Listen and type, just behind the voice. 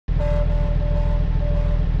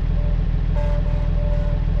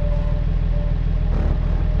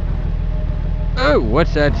Whoa,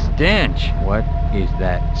 what's that stench? What is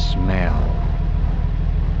that smell?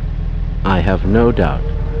 I have no doubt.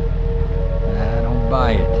 I don't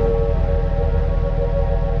buy it.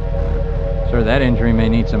 Sir, that injury may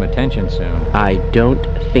need some attention soon. I don't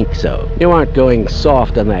think so. You aren't going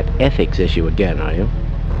soft on that ethics issue again, are you?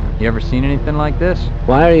 You ever seen anything like this?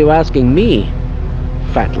 Why are you asking me?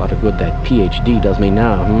 Fat lot of good that PhD does me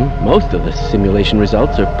now, Most of the simulation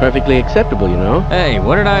results are perfectly acceptable, you know. Hey,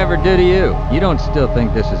 what did I ever do to you? You don't still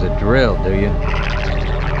think this is a drill, do you?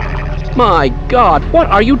 My God, what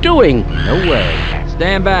are you doing? No way.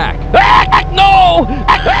 Stand back. No!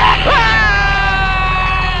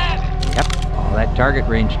 Yep, all that target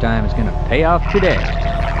range time is gonna pay off today.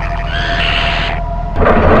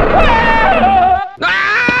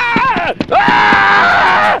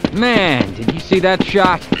 Man, did you see that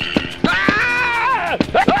shot? No!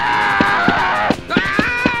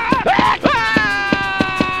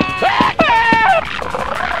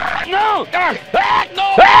 No!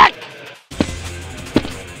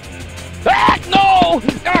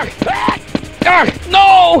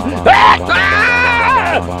 No! No!